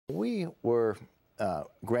We were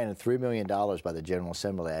granted $3 million by the General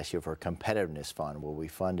Assembly last year for a competitiveness fund where we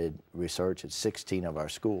funded research at 16 of our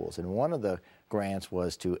schools. And one of the grants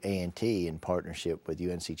was to A&T in partnership with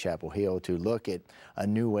UNC-Chapel Hill to look at a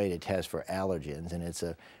new way to test for allergens. And it's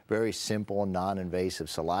a very simple, non-invasive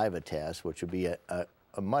saliva test, which would be a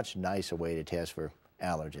much nicer way to test for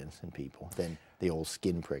allergens in people than the old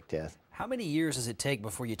skin prick test. How many years does it take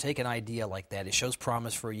before you take an idea like that, it shows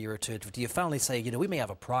promise for a year or two, do you finally say, you know, we may have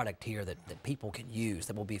a product here that people can use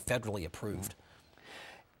that will be federally approved?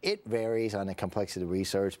 It varies on the complexity of the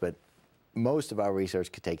research, but most of our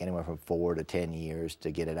research could take anywhere from 4 to 10 years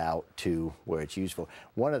to get it out to where it's useful.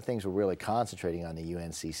 One of the things we're really concentrating on the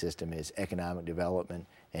UNC system is economic development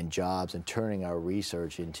and jobs and turning our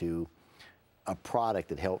research into a product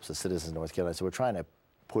that helps the citizens of North Carolina. So we're trying to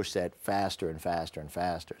push that faster and faster and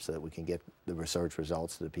faster so that we can get the research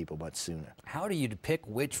results to the people much sooner. How do you pick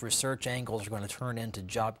which research angles are going to turn into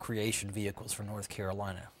job creation vehicles for North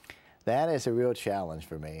Carolina? That is a real challenge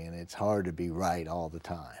for me, and it's hard to be right all the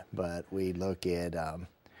time. But we look at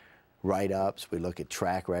write-ups, we look at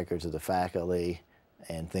track records of the faculty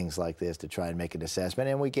and things like this to try and make an assessment,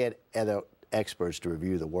 and we get other experts to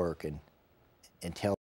review the work and tell